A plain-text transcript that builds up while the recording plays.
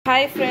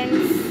Hi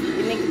friends,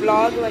 இன்னைக்கு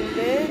vlog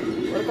வந்து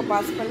ஒருக்க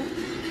பாஸ் பண்ணு.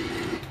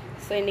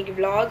 ஸோ இன்னைக்கு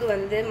vlog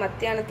வந்து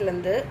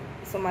மத்தியானத்துலேருந்து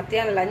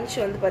மத்தியானம் லஞ்ச்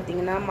வந்து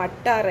பார்த்தீங்கன்னா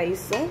மட்டா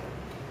ரைஸும்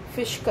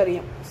ஃபிஷ்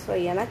கறியும். ஸோ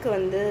எனக்கு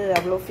வந்து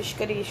அவ்வளோ ஃபிஷ்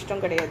கறி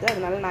இஷ்டம் கிடையாது.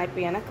 அதனால நான்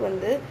இப்போ எனக்கு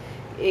வந்து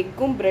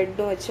எக்கும்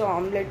ப்ரெட்டும் வச்சு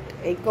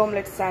எக்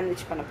ஆம்லெட்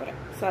சாண்ட்விச் பண்ண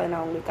போகிறேன். ஸோ அதை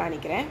நான் உங்களுக்கு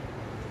காணிக்கிறேன்.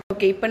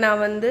 ஓகே, இப்போ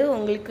நான் வந்து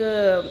உங்களுக்கு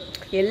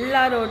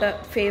எல்லாரோட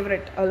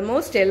ஃபேவரட்,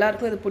 ஆல்மோஸ்ட்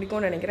எல்லாருக்கும் இது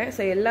பிடிக்கும்னு நினைக்கிறேன்.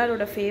 ஸோ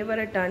எல்லாரோட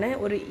ஃபேவரட்டான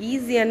ஒரு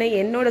ஈஸியான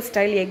என்னோட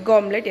ஸ்டைல் எக்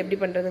ஆம்லெட் எப்படி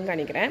பண்ணுறதுன்னு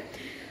நினைக்கிறேன்.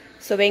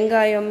 ஸோ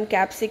வெங்காயம்,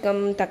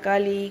 கேப்சிகம்,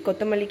 தக்காளி,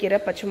 கொத்தமல்லி கீரை,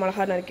 பச்சை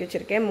மிளகா நறுக்கி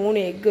வச்சுருக்கேன்.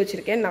 3 எக்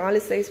வச்சுருக்கேன்.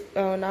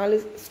 4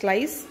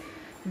 ஸ்லைஸ்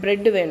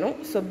ப்ரெட்டு வேணும்.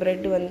 ஸோ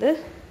ப்ரெட் வந்து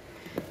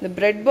இந்த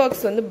ப்ரெட்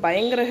பாக்ஸ் வந்து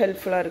பயங்கர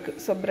ஹெல்ப்ஃபுல்லாக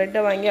இருக்குது. ஸோ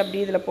ப்ரெட்டை வாங்கி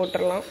அப்படியே இதில்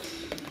போட்டுடலாம்.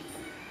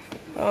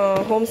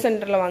 ஹோம்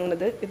சென்டரில்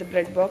வாங்கினது இது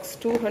ப்ரெட் பாக்ஸ்.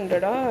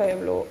 200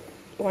 எவ்வளோ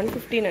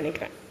 150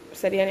 நினைக்கிறேன்,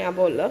 சரியா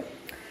ஞாபகம் இல்லை.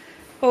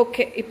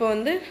 ஓகே, இப்போ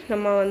வந்து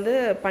நம்ம வந்து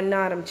பண்ண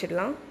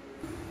ஆரம்பிச்சிடலாம்.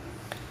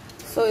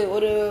 ஸோ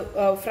ஒரு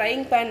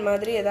ஃப்ரைங் பேன்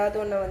மாதிரி ஏதாவது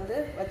ஒன்று வந்து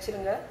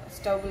வச்சுருங்க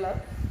ஸ்டவ்வில்.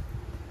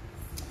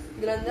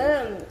 இதில் வந்து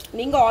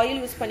நீங்கள்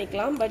ஆயில் யூஸ்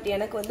பண்ணிக்கலாம், பட்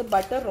எனக்கு வந்து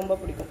பட்டர் ரொம்ப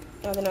பிடிக்கும்.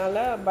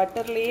 அதனால்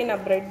பட்டர்லேயே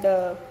நான் ப்ரெட்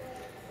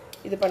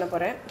இது பண்ண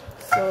போகிறேன்.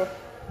 ஸோ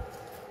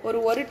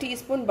ஒரு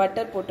டீஸ்பூன்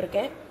பட்டர்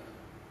போட்டிருக்கேன்.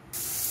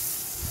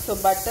 ஸோ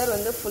பட்டர்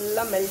வந்து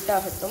ஃபுல்லாக மெல்ட்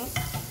ஆகட்டும்.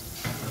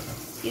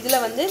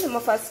 இதில் வந்து நம்ம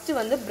ஃபஸ்ட்டு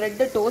வந்து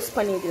ப்ரெட்டை டோஸ்ட்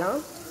பண்ணிடலாம்.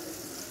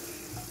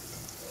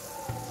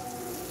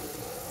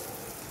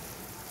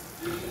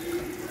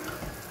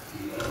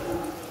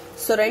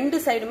 ஸோ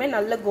 2 சைடுமே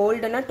நல்ல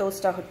கோல்டனாக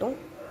டோஸ்ட் ஆகட்டும்.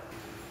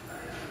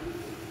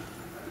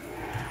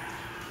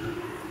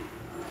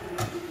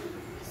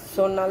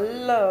 ஸோ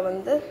நல்லா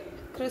வந்து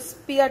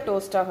கிறிஸ்பியாக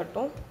டோஸ்ட்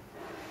ஆகட்டும்.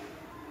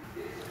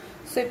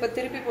 ஸோ இப்போ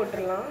திருப்பி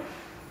போட்டுடலாம்.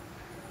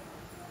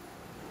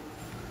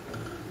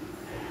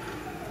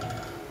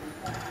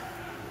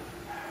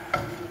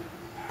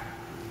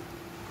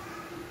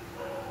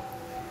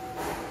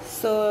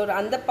 ஸோ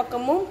அந்த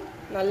பக்கமும்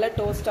நல்லா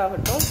டோஸ்ட்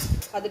ஆகட்டும்.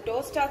 அது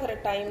டோஸ்ட் ஆகிற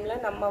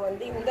டைமில் நம்ம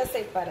வந்து இந்த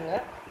சைட்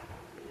பாருங்கள்.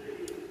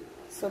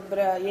 ஸோ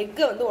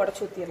எக்கை வந்து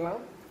உடச்சி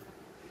ஊற்றிடலாம்.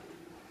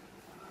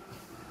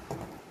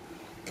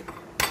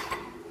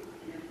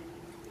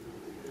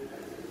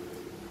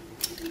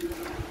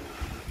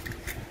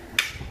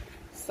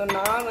 ஸோ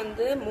நான்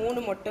வந்து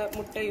 3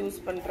 முட்டை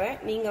யூஸ் பண்ணுறேன்.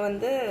 நீங்கள்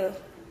வந்து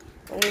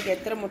உங்களுக்கு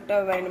எத்தனை முட்டை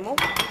வேணுமோ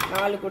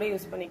 4 கூட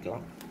யூஸ்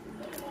பண்ணிக்கலாம்.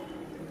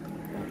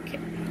 ஓகே,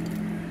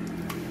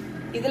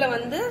 இதில்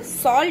வந்து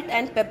சால்ட்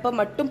அண்ட் பெப்பர்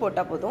மட்டும்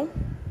போட்டால் போதும்.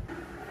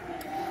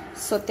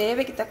 ஸோ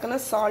தேவைக்கு தக்கன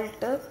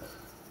சால்ட்டு,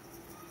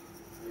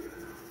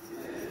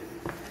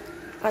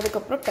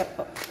 அதுக்கப்புறம்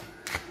பெப்பர்.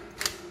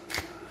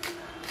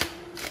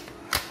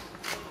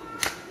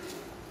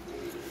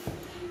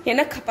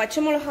 எனக்கு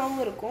பச்சை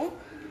மிளகாவும் இருக்கும்.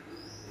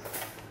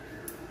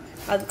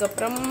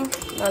 அதுக்கப்புறம்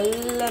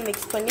நல்லா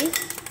மிக்ஸ் பண்ணி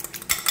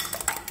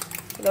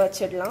இதை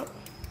வச்சிடலாம்.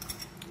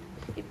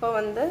 இப்போ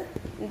வந்து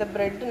இந்த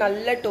ப்ரெட்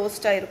நல்லா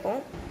டோஸ்டாக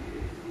இருக்கும்.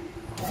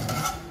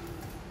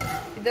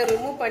 இதை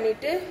ரிமூவ்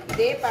பண்ணிவிட்டு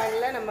இதே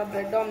பேனில் நம்ம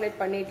ப்ரெட் ஆம்லெட்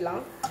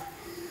பண்ணிடலாம்.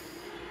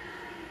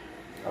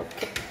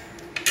 ஓகே,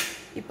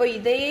 இப்போ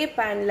இதே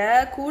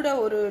பேனில் கூட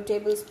ஒரு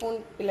டேபிள் ஸ்பூன்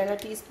இல்லைன்னா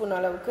டீஸ்பூன்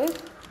அளவுக்கு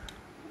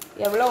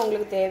எவ்வளோ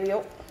உங்களுக்கு தேவையோ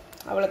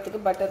அவ்வளோத்துக்கு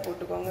பட்டர்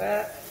போட்டுக்கோங்க.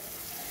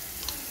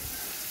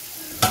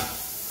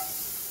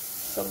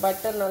 ஸோ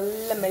பட்டர்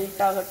நல்லா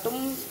மெல்ட்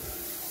ஆகட்டும்.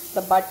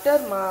 இந்த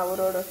பட்டர்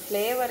அவரோட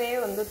ஃப்ளேவரே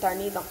வந்து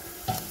தனி தான்.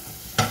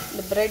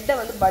 இந்த ப்ரெட்டை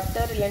வந்து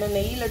பட்டர் இல்லைன்னா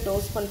நெய்யில்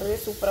டோஸ்ட் பண்ணுறதே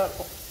சூப்பராக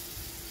இருக்கும்.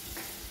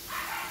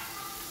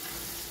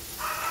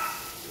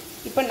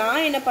 இப்போ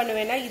நான் என்ன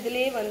பண்ணுவேன்னா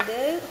இதிலே வந்து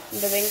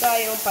இந்த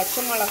வெங்காயம்,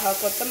 பச்சை மிளகா,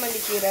 கொத்தமல்லி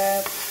கீரை,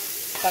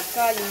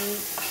 தக்காளி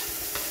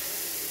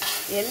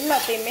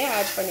எல்லாத்தையுமே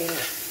ஆட்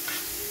பண்ணிடுவேன்.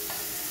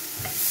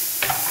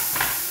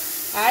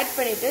 ஆட்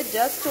பண்ணிவிட்டு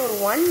ஜஸ்ட் ஒரு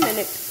 1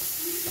 மினிட்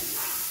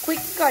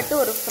குயிக்காட்டு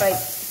ஒரு ஃப்ரை,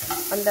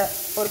 அந்த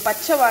ஒரு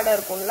பச்சை வாடை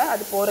இருக்கும்ல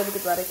அது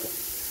போகிறதுக்கு வரைக்கும்.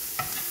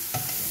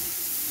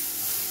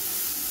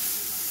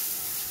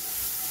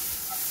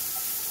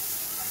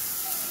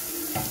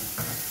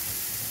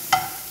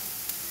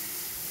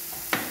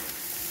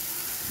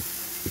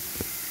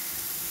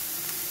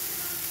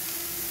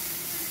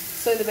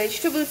 ஸோ இது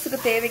வெஜிடபிள்ஸுக்கு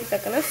தேவைக்கு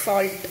தக்கன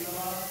சால்ட்.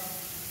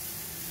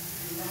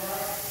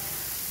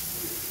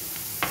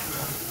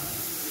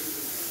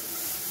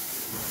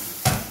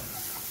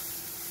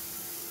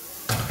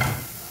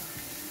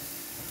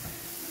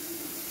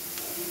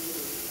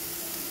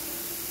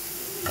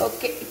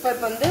 ஓகே, இப்போ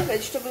வந்து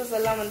வெஜிடபிள்ஸ்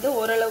எல்லாம் வந்து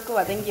ஓரளவுக்கு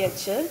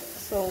வதங்கியாச்சு.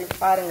 ஸோ உங்களுக்கு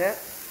பாருங்கள்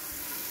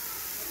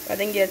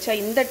வதங்கியாச்சா.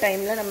 இந்த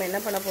டைமில் நம்ம என்ன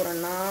பண்ண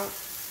போகிறோம்னா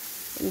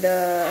இந்த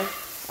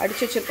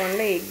அடிச்சு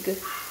வச்சுருக்கோம்ல எக்கு,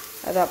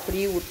 அதை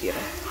அப்படியே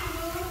ஊற்றிடுறோம்.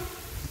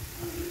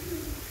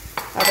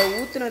 அதை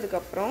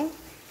ஊற்றுனதுக்கப்புறம்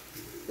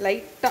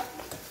லைட்டாக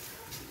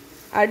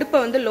அடுப்பை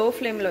வந்து லோ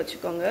ஃப்ளேமில்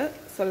வச்சுக்கோங்க.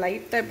 ஸோ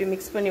லைட்டாக இப்படி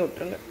மிக்ஸ் பண்ணி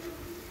விட்ருங்க.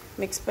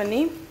 மிக்ஸ் பண்ணி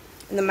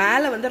இந்த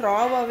மேலே வந்து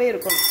ராவாகவே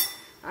இருக்கணும்.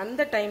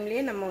 அந்த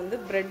டைம்லேயே நம்ம வந்து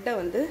ப்ரெட்டை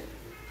வந்து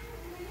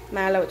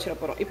மேலே வச்சிட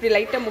போகிறோம். இப்படி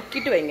லைட்டாக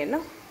முக்கிட்டு வைங்கன்னா,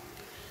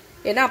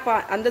 ஏன்னா அப்போ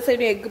அந்த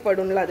சைடும் எக்கு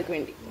படும்ல, அதுக்கு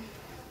வேண்டி.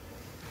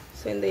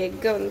 ஸோ இந்த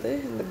எக்கை வந்து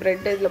இந்த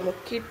ப்ரெட்டை இதில்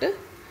முக்கிட்டு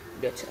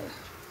இப்படி வச்சிருங்க.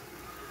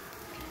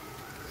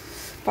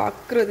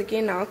 பார்க்குறதுக்கே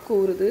நாக்கு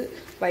ஊறுது,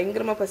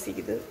 பயங்கரமாக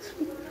பசிக்குது.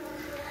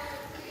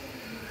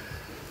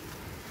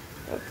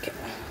 ஓகே,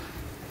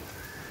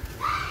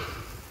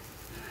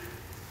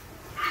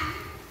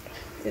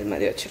 இது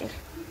மாதிரி வச்சுருங்க.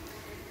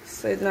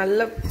 ஸோ இது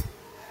நல்லா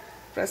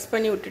ப்ரெஸ்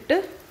பண்ணி விட்டுட்டு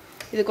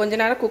இது கொஞ்ச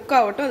நேரம் குக்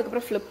ஆகட்டும்,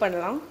 அதுக்கப்புறம் ஃப்ளிப்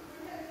பண்ணலாம்.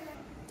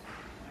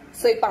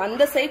 ஸோ இப்போ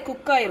அந்த சைட்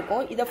குக்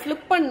ஆகிருக்கும். இதை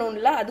ஃப்ளிப்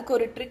பண்ணணும்ல, அதுக்கு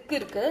ஒரு ட்ரிக்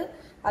இருக்குது,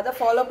 அதை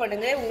ஃபாலோ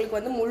பண்ணுங்கள். உங்களுக்கு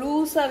வந்து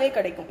முழுசாகவே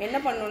கிடைக்கும். என்ன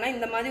பண்ணணுன்னா,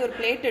 இந்த மாதிரி ஒரு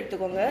பிளேட்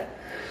எடுத்துக்கோங்க,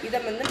 இதை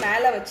வந்து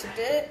மேலே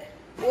வச்சுட்டு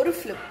ஒரு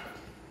ஃப்ளிப்.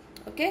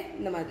 ஓகே,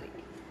 இந்த மாதிரி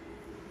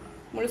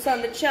முழுசாக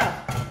வந்துடுச்சா?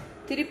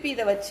 திருப்பி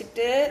இதை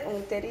வச்சுட்டு,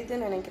 உங்களுக்கு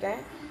தெரியுதுன்னு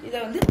நினைக்கிறேன், இதை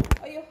வந்து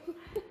ஐயோ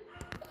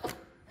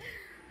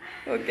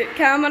ஓகே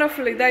கேமரா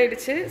ஃபுல்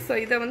இதாகிடுச்சு. ஸோ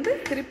இதை வந்து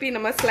திருப்பி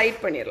நம்ம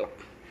ஸ்லைட் பண்ணிடலாம்.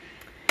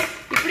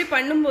 இப்படி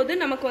பண்ணும்போது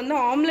நமக்கு வந்து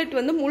ஆம்லெட்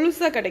வந்து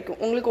முழுசாக கிடைக்கும்,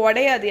 உங்களுக்கு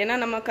உடையாது. ஏன்னா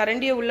நம்ம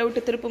கரண்டியை உள்ளே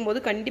விட்டு திருப்பும் போது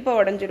கண்டிப்பாக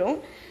உடஞ்சிடும்.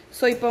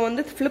 ஸோ இப்போ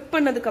வந்து ஃப்ளிப்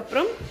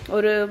பண்ணதுக்கப்புறம்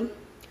ஒரு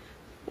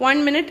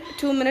 1 minute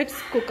 2 minutes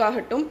குக்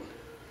ஆகட்டும்.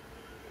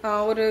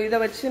 ஒரு இதை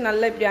வச்சு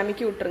நல்லா இப்படி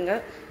அமுக்கி விட்டுருங்க,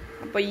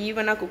 அப்போ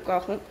ஈவனாக குக்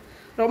ஆகும்.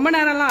 ரொம்ப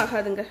நேரம்லாம்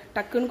ஆகாதுங்க,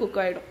 டக்குன்னு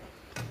குக் ஆகிடும்.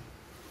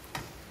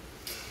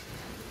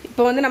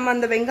 இப்போ வந்து நம்ம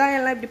அந்த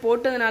வெங்காயம்லாம் இப்படி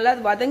போட்டதுனால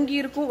அது வதங்கி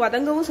இருக்கும்,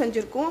 வதங்கவும்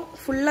செஞ்சுருக்கும்,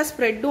 ஃபுல்லாக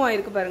ஸ்ப்ரெட்டும்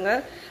ஆகிருக்கு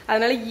பாருங்கள்.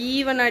 அதனால்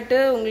ஈவனாட்டு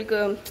உங்களுக்கு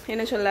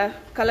என்ன சொல்ல,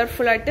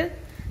 கலர்ஃபுல்லாட்டு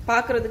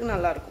பார்க்குறதுக்கு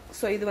நல்லாயிருக்கும்.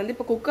 ஸோ இது வந்து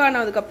இப்போ குக்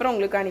ஆனதுக்கப்புறம்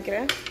உங்களுக்கு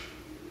காணிக்கிறேன்.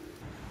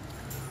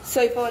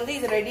 ஸோ இப்போ வந்து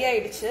இது ரெடி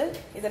ஆகிடுச்சு.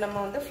 இதை நம்ம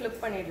வந்து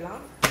ஃப்ளிப்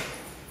பண்ணிடலாம்.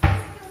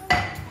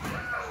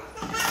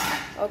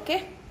 ஓகே,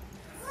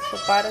 ஸோ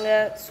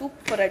பாருங்கள்,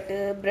 சூப்பராட்டு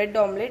பிரெட்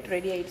ஆம்லேட்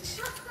ரெடி ஆகிடுச்சு.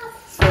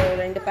 So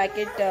 2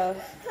 packet.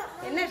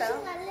 என்னடா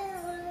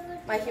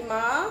மஹிமா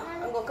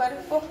அங்கே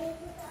உட்காருப்போ.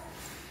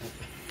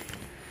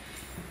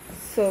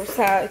 ஸோ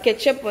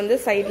கெச்சப் வந்து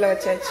சைடில்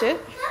வச்சாச்சு.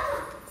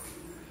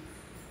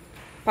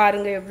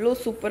 பாருங்கள் எவ்வளோ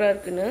சூப்பராக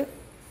இருக்குன்னு.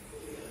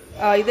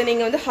 இதை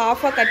நீங்கள் வந்து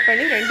ஹாஃபாக கட்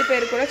பண்ணி 2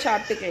 பேர் கூட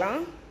சாப்பிட்டுக்கலாம்.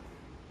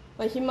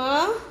 மஹிமா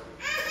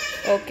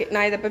ஓகே,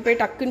 நான் இதை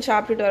போய் டக்குன்னு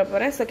சாப்பிட்டுட்டு வர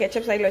போகிறேன். ஸோ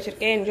கெச்சப் சைடில்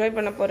வச்சுருக்கேன், என்ஜாய்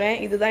பண்ண போகிறேன்.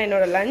 இதுதான்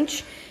என்னோடய லஞ்ச்.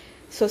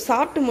 ஸோ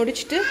சாப்பிட்டு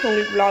முடிச்சுட்டு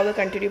உங்களுக்கு vlog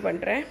கண்டினியூ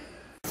பண்ணுறேன்.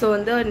 ஸோ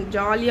வந்து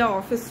ஜாலியாக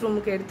ஆஃபீஸ்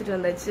ரூமுக்கு எடுத்துகிட்டு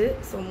வந்தாச்சு.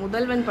 ஸோ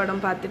முதல்வன்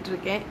படம்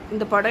பார்த்துட்ருக்கேன்.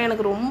 இந்த படம்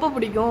எனக்கு ரொம்ப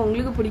பிடிக்கும்.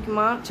 உங்களுக்கு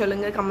பிடிக்குமா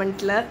சொல்லுங்கள்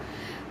கமெண்ட்டில்.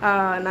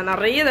 நான்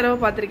நிறைய தடவை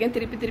பார்த்துருக்கேன்,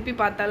 திருப்பி திருப்பி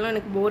பார்த்தாலும்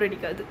எனக்கு போர்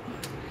அடிக்காது.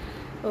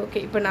 ஓகே,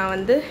 இப்போ நான்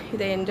வந்து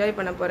இதை என்ஜாய்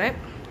பண்ண போகிறேன்.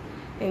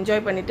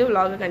 என்ஜாய் பண்ணிவிட்டு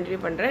vlog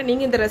கண்டினியூ பண்ணுறேன்.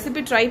 நீங்கள் இந்த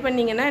ரெசிபி ட்ரை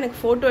பண்ணிங்கன்னா எனக்கு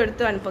ஃபோட்டோ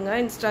எடுத்து அனுப்புங்க.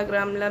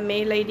 இன்ஸ்டாகிராமில்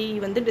மெயில் ஐடி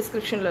வந்து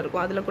டிஸ்கிரிப்ஷனில்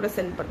இருக்கும், அதில் கூட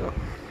சென்ட்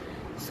பண்ணலாம்.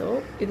 ஸோ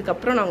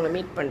இதுக்கப்புறம் நான் உங்களை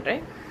மீட்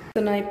பண்ணுறேன்.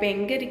 ஸோ நான் இப்போ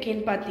எங்கே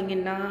இருக்கேன்னு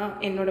பார்த்தீங்கன்னா,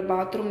 என்னோடய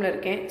பாத்ரூமில்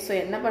இருக்கேன். ஸோ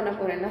என்ன பண்ண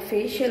போகிறேன்னா,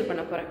 ஃபேஷியல்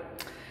பண்ண போகிறேன்.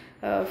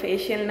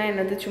 ஃபேஷியல்னால்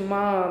என்னது, சும்மா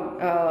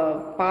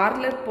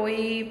பார்லர் போய்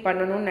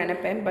பண்ணணும்னு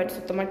நினைப்பேன், பட்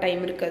சுத்தமாக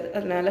டைம் இருக்காது.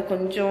 அதனால்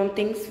கொஞ்சம்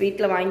திங்ஸ்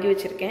வீட்டில் வாங்கி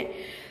வச்சுருக்கேன்.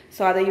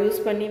 ஸோ அதை யூஸ்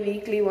பண்ணி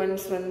வீக்லி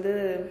ஒன்ஸ் வந்து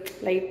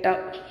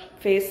லைட்டாக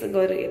ஃபேஸுக்கு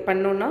ஒரு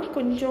பண்ணோன்னா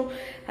கொஞ்சம்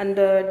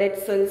அந்த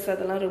டெட் செல்ஸ்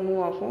அதெல்லாம்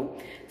ரிமூவ் ஆகும்.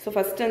 ஸோ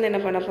ஃபஸ்ட்டு வந்து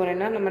என்ன பண்ண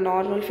போகிறேன்னா, நம்ம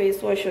நார்மல்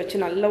ஃபேஸ் வாஷ்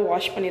வச்சு நல்லா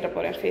வாஷ் பண்ணிட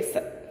போகிறேன்.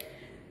 ஃபேஸை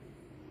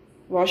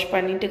வாஷ்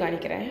பண்ணிவிட்டு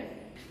காணிக்கிறேன்.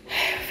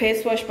 ஃபேஸ்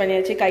வாஷ்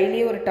பண்ணியாச்சு,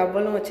 கையிலேயே ஒரு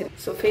டவலும் வச்சுருக்கேன்.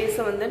 ஸோ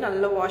ஃபேஸை வந்து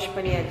நல்லா வாஷ்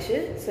பண்ணியாச்சு.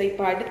 ஸோ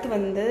இப்போ அடுத்து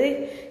வந்து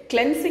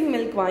கிளென்சிங்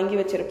மில்க் வாங்கி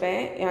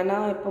வச்சுருப்பேன். ஏன்னா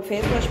இப்போ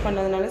ஃபேஸ் வாஷ்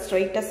பண்ணதுனால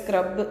ஸ்ட்ரைட்டாக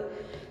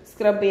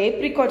ஸ்க்ரப்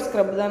ஏப்ரிகாட்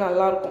ஸ்க்ரப் தான்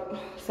நல்லாயிருக்கும்.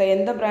 ஸோ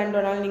எந்த பிராண்ட்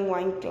வேணாலும் நீங்கள்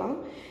வாங்கிக்கலாம்.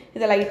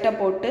 இதை லைட்டாக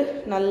போட்டு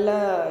நல்லா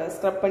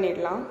ஸ்க்ரப்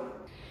பண்ணிடலாம்.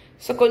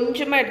 ஸோ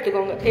கொஞ்சமாக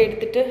எடுத்துக்கோங்க,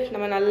 எடுத்துகிட்டு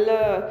நம்ம நல்லா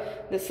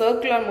இந்த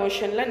சர்க்குலர்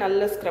மோஷனில்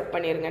நல்லா ஸ்க்ரப்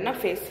பண்ணிடுங்கன்னா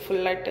ஃபேஸ்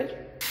ஃபுல்லாட்டு.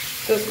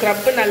 ஸோ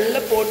ஸ்க்ரப்பு நல்லா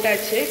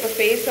போட்டாச்சு. இப்போ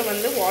ஃபேஸை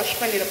வந்து வாஷ்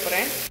பண்ணிட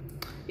போகிறேன்.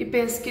 இப்போ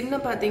என் ஸ்கின்னை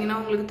பார்த்தீங்கன்னா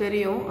உங்களுக்கு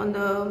தெரியும், அந்த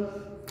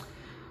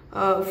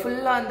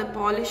ஃபுல்லாக அந்த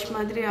பாலிஷ்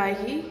மாதிரி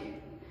ஆகி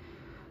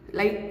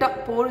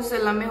லைட்டாக போர்ஸ்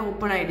எல்லாமே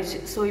ஓப்பன் ஆகிடுச்சு.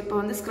 ஸோ இப்போ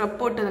வந்து ஸ்க்ரப்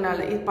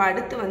போட்டதுனால இப்போ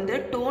அடுத்து வந்து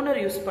டோனர்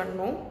யூஸ்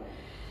பண்ணணும்.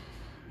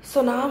 ஸோ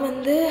நான்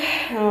வந்து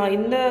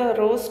இந்த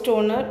ரோஸ்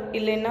டோனர்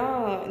இல்லைன்னா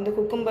இந்த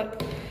குக்கும்பர்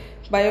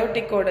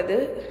பயோட்டிக்கோடது.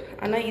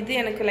 ஆனால் இது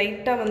எனக்கு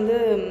லைட்டாக வந்து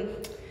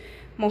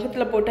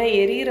முகத்தில் போட்டால்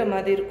எரியிற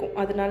மாதிரி இருக்கும்,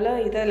 அதனால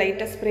இதை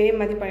லைட்டாக ஸ்ப்ரே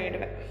மாதிரி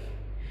பண்ணிவிடுவேன்.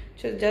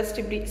 ஸோ ஜஸ்ட்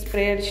இப்படி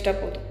ஸ்ப்ரே அடிச்சிட்டா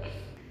போதும்.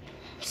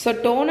 ஸோ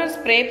டோனர்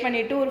ஸ்ப்ரே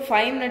பண்ணிவிட்டு ஒரு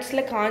 5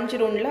 minutesல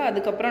காஞ்சிரும்ல.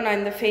 அதுக்கப்புறம் நான்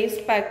இந்த ஃபேஸ்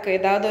பேக்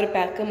ஏதாவது ஒரு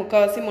பேக்கு,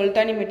 முக்கால்வாசி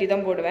முல்தானி மெட்டி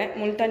தான் போடுவேன்.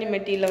 முல்தானி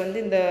மெட்டியில் வந்து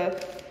இந்த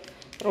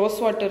ரோஸ்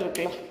வாட்டர்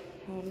இருக்குல்ல,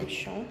 ஒரு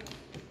நிமிஷம்,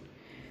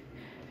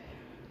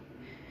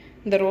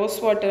 இந்த ரோஸ்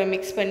வாட்டரை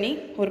மிக்ஸ் பண்ணி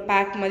ஒரு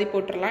பேக் மாதிரி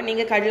போட்டுடலாம்.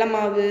 நீங்கள் கடலை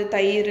மாவு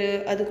தயிர்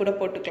அது கூட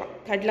போட்டுக்கலாம்.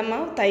 கடலை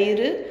மாவு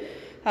தயிர்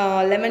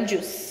லெமன்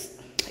ஜூஸ்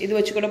இது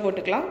வச்சு கூட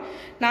போட்டுக்கலாம்.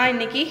 நான்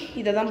இன்றைக்கி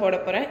இதை தான் போட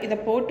போகிறேன். இதை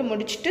போட்டு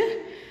முடிச்சுட்டு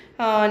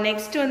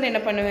நெக்ஸ்ட்டு வந்து என்ன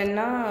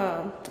பண்ணுவேன்னா,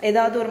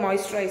 ஏதாவது ஒரு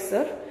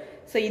மாய்ஸ்சரைசர்.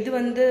 ஸோ இது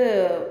வந்து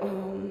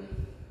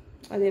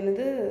அது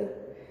என்னது,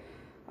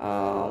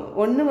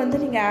 ஒன்று வந்து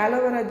நீங்கள்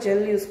ஆலோவேரா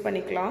ஜெல் யூஸ்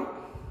பண்ணிக்கலாம்,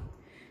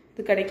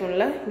 இது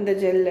கிடைக்கும்ல இந்த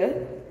ஜெல்லு,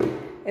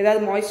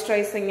 ஏதாவது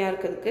மாய்ஸ்சரைசிங்காக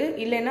இருக்கிறதுக்கு.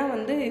 இல்லைன்னா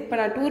வந்து இப்போ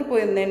நான் டூர்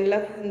போயிருந்தேன்ல,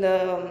 இந்த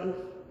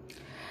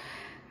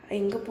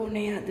எங்கே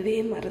போனேன் அதுவே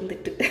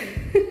மறந்துட்டு.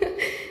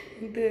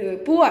 இது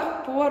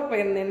பூவார்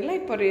போயிருந்தேன்ல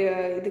இப்போ ஒரு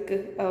இதுக்கு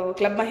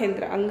கிளப்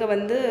மஹேந்திரா. அங்கே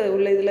வந்து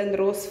உள்ள இதில் இந்த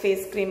ரோஸ்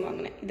ஃபேஸ் க்ரீம்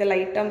வாங்கினேன். இதை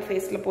லைட்டாக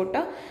ஃபேஸில்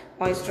போட்டால்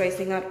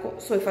மாய்ஸ்சரைசிங்காக இருக்கும்.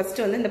 ஸோ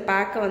ஃபஸ்ட்டு வந்து இந்த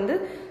பேக்கை வந்து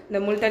இந்த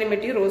முல்தானி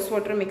மெட்டியும் ரோஸ்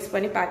வாட்டரும் மிக்ஸ்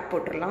பண்ணி பேக்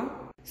போட்டுடலாம்.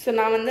 ஸோ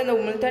நான் வந்து அந்த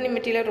முல்தானி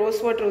மெட்டியில்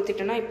ரோஸ் வாட்டர்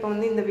ஊற்றிட்டேன்னா இப்போ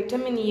வந்து இந்த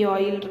விட்டமின் இ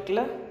ஆயில்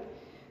இருக்குல்ல,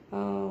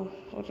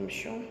 ஒரு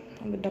நிமிஷம்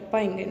அந்த டப்பா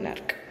இங்கே என்ன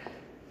இருக்குது.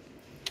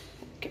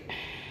 ஓகே,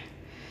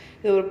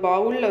 இது ஒரு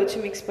பவுலில் வச்சு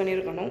மிக்ஸ்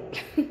பண்ணியிருக்கணும்.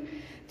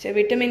 சரி,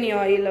 விட்டமின் இ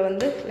ஆயிலில்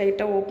வந்து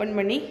லைட்டாக ஓப்பன்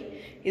பண்ணி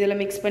இதில்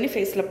மிக்ஸ் பண்ணி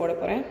ஃபேஸில் போட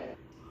போகிறேன்.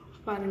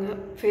 பாருங்கள்,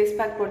 ஃபேஸ்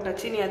பேக்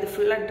போட்டாச்சு. நீ அது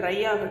ஃபுல்லாக ட்ரை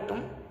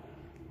ஆகட்டும்.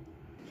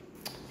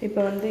 இப்போ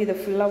வந்து இதை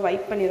ஃபுல்லாக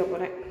வைப் பண்ணிட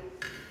போகிறேன்.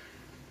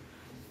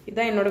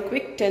 இதுதான் என்னோடய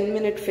குவிக் 10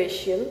 minute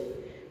ஃபேஷியல்.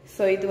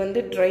 ஸோ இது வந்து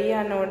ட்ரை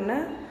ஆன உடனே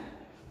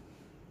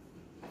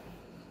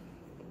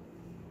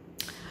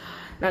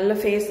நல்ல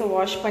ஃபேஸை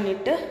வாஷ்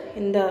பண்ணிவிட்டு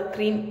இந்த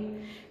க்ரீம்,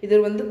 இது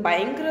வந்து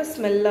பயங்கர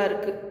ஸ்மெல்லாக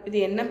இருக்குது. இது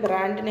என்ன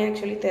பிராண்டுன்னே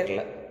ஆக்சுவலி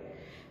தெரில.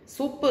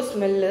 Super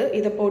smell.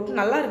 இதை போட்டு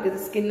நல்லா இருக்குது,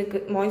 ஸ்கின்னுக்கு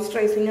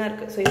மாய்ஸ்சரைசிங்காக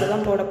இருக்குது. ஸோ இதை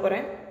தான் போட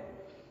போகிறேன்.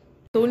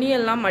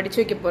 துணியெல்லாம் மடித்து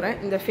வைக்க போகிறேன்.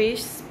 இந்த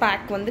ஃபேஸ்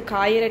பேக் வந்து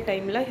காயிற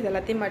டைமில் இது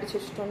எல்லாத்தையும் மடித்து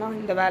வச்சிட்டோன்னா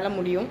இந்த வேலை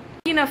முடியும்.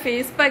 நான்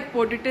ஃபேஸ் பேக்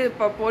போட்டுட்டு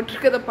இப்போ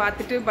போட்டிருக்கதை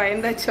பார்த்துட்டு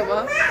பயந்தாச்சவா.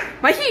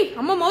 மஹி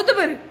அம்மா மௌத்த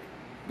பாரு,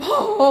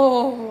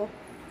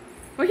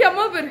 மஹி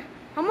அம்மா பாரு,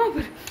 அம்மா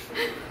பாரு.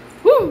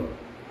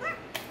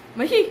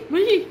 மஹி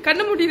மஹி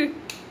கண்ணை மூடிரு.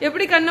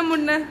 எப்படி கண்ணை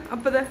மூடின?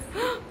 அப்பதான்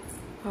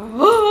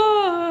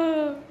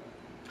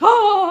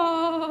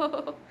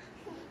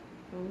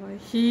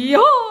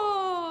மஹியோ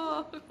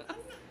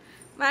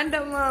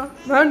வேண்டாமா,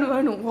 வேணும்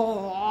வேணும்.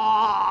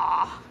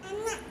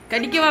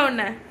 கடிக்கவா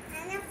உன்ன?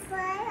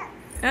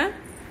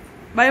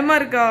 பயமா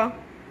இருக்கா?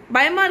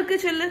 பயமா இருக்கு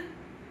சொல்லு.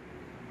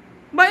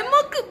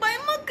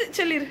 பயமாக்கு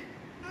சொல்லிரு.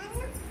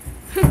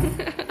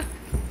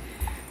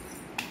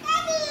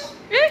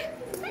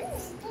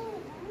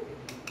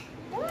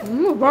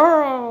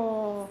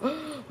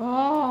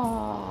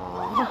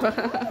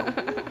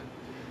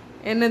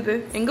 என்னது?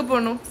 எங்க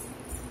போகணும்?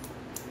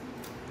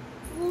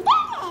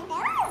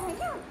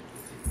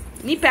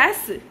 நீ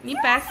பேசு.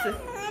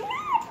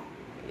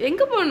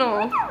 எங்க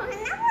போகணும்?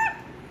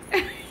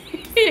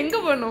 எங்க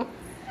போகணும்?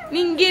 நீ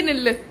இங்கே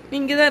நில்லு. நீ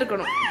இங்கதான்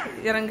இருக்கணும்.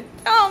 இறங்கு.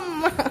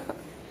 ஆமா,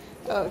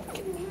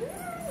 ஓகே.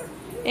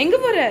 எங்க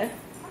போற?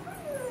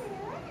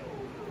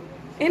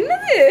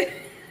 என்னது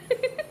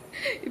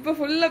இப்ப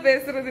ஃபுல்லா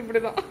பேசுறது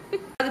இப்படிதான்.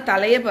 அது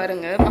தலைய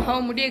பாருங்க. மகா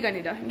முடிய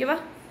காணிடா. இங்க வா,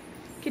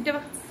 கிட்ட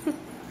வா.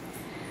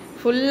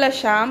 ஃபுல்லா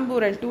ஷாம்பு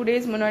 2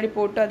 days முன்னாடி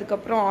போட்டு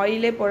அதுக்கப்புறம்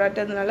ஆயிலே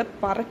போடாட்டதுனால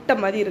பரட்ட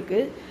மாதிரி இருக்கு.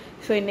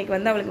 ஸோ இன்னைக்கு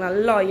வந்து அவளுக்கு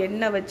நல்லா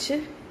எண்ணெய் வச்சு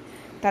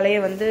தலையை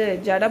வந்து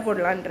ஜடை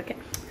போடலான்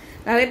இருக்கேன்.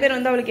 நிறைய பேர்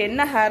வந்து அவளுக்கு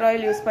என்ன ஹேர்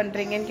ஆயில் யூஸ்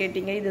பண்ணுறீங்கன்னு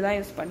கேட்டிங்க. இதுதான்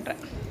யூஸ்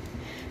பண்ணுறேன்.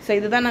 ஸோ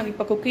இதுதான் நான்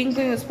இப்போ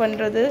குக்கிங்க்கும் யூஸ்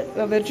பண்ணுறது.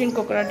 Virgin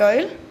coconut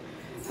oil,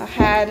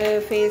 hair,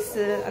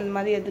 phase, அந்த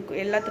மாதிரி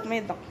எதுக்கு எல்லாத்துக்குமே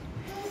இதுதான்.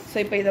 ஸோ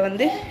இப்போ இதை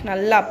வந்து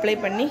நல்லா அப்ளை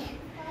பண்ணி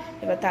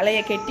இப்போ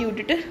தலையை கெட்டி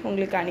விட்டுட்டு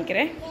உங்களுக்கு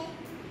காணிக்கிறேன்.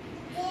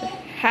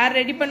 ஹேர்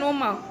ரெடி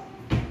பண்ணுவோமா?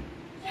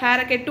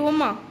 ஹேரை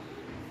கெட்டுவோமா?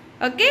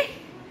 ஓகே,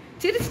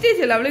 சிரிச்சிட்டே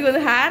சொல்லு. அவளுக்கு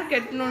வந்து ஹேர்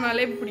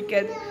கெட்டணுன்னாலே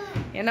பிடிக்காது.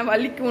 ஏன்னா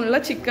வலிக்கும்ல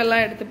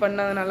சிக்கெல்லாம் எடுத்து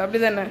பண்ணதுனால.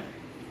 அப்படி தானே?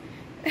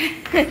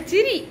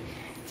 சிரி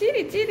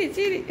சிரி சிரி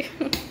சிரி.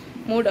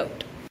 Mood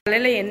out.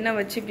 தலையில் எண்ணெய்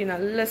வச்சு இப்படி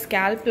நல்லா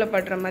ஸ்கேல்பில்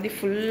படுற மாதிரி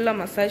ஃபுல்லாக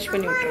மசாஜ்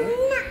பண்ணி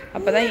விட்டுருங்க.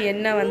 அப்போ தான்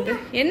எண்ணெய் வந்து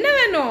என்ன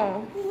வேணும்?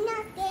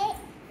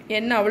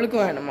 எண்ணெய்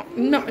அவளுக்கும் வேணுமா?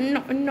 இன்னும்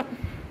இன்னும் இன்னும்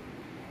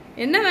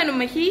என்ன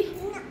வேணும் மஹி?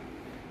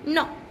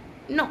 இன்னும்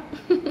இன்னும்.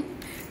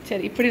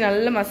 சரி, இப்படி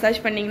நல்லா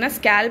மசாஜ் பண்ணிங்கன்னா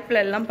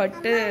ஸ்கேல்பில் எல்லாம்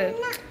பட்டு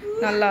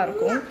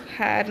நல்லாயிருக்கும்.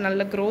 ஹேர்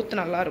நல்ல க்ரோத்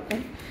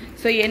நல்லாயிருக்கும்.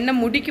 ஸோ எண்ணெய்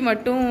முடிக்கு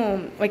மட்டும்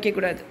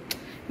வைக்கக்கூடாது,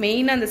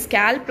 மெயினாக அந்த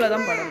ஸ்கேல்பில்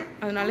தான் படணும்.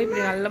 அதனால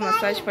இப்படி நல்லா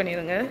மசாஜ்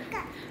பண்ணிடுங்க.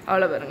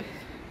 அவ்வளோ பாருங்க.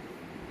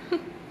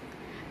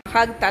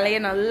 மகாக்கு தலையை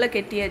நல்லா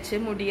கெட்டியாச்சு.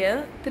 முடிய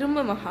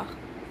திரும்ப மகா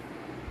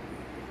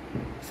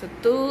ஸோ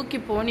தூக்கி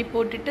போனி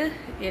போட்டுட்டு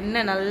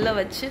எண்ணெய் நல்லா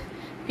வச்சு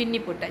பின்னி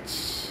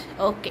போட்டாச்சு.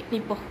 ஓகே, நீ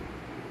போ.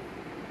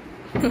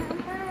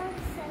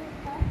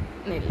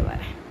 நெல்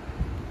வரேன்.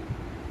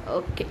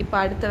 ஓகே, இப்போ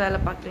அடுத்த வேலை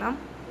பார்க்கலாம்.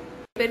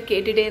 பேர்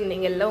கேட்டுகிட்டே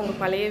இருந்தீங்கல்ல உங்கள்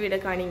பழைய வீடை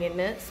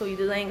காணிங்கன்னு. ஸோ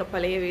இதுதான் எங்கள்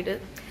பழைய வீடு.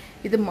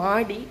 இது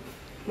மாடி.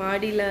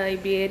 மாடியில்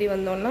இப்படி ஏறி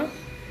வந்தோன்னா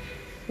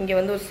இங்கே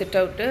வந்து ஒரு சிட்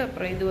அவுட்டு,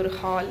 அப்புறம் இது ஒரு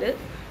ஹாலு,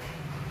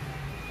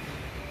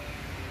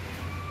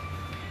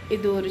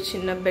 இது ஒரு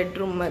சின்ன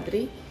பெட்ரூம்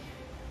மாதிரி,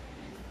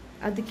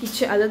 அது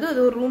கிச்சன், அதாவது அது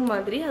ஒரு ரூம்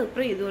மாதிரி,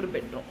 அதுக்கப்புறம் இது ஒரு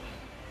பெட்ரூம்,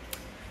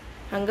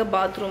 அங்கே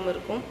பாத்ரூம்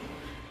இருக்கும்.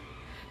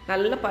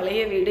 நல்ல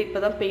பழைய வீடு. இப்போ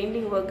தான்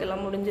பெயிண்டிங் ஒர்க்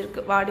எல்லாம்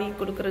முடிஞ்சிருக்கு வாடகை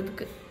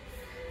கொடுக்கறதுக்கு.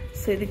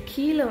 ஸோ இது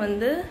கீழே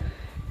வந்து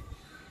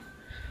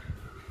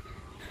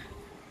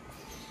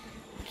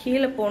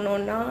கீழே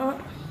போனோன்னா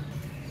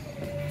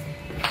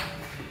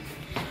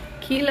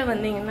கீழே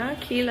வந்தீங்கன்னா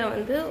கீழே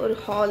வந்து ஒரு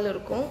ஹால்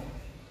இருக்கும்.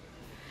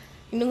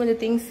 இன்னும்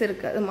கொஞ்சம் திங்ஸ்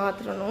இருக்குது, அதை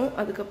மாற்றணும்.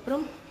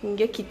 அதுக்கப்புறம்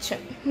இங்கே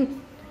கிச்சன்.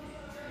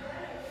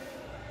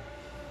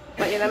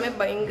 எல்லாமே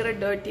பயங்கர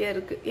டர்ட்டியாக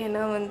இருக்குது.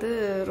 ஏன்னா வந்து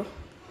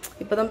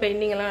இப்போ தான்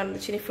பெயிண்டிங் எல்லாம்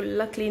நடந்துச்சு. நீ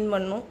ஃபுல்லாக க்ளீன்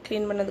பண்ணணும்.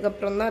 க்ளீன்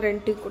பண்ணதுக்கப்புறம் தான்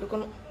ரெண்ட்டுக்கு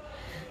கொடுக்கணும்.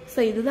 ஸோ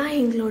இதுதான்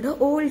எங்களோட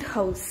ஓல்ட்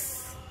ஹவுஸ்.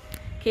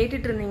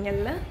 கேட்டுட்டு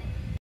இருந்தீங்கல்ல,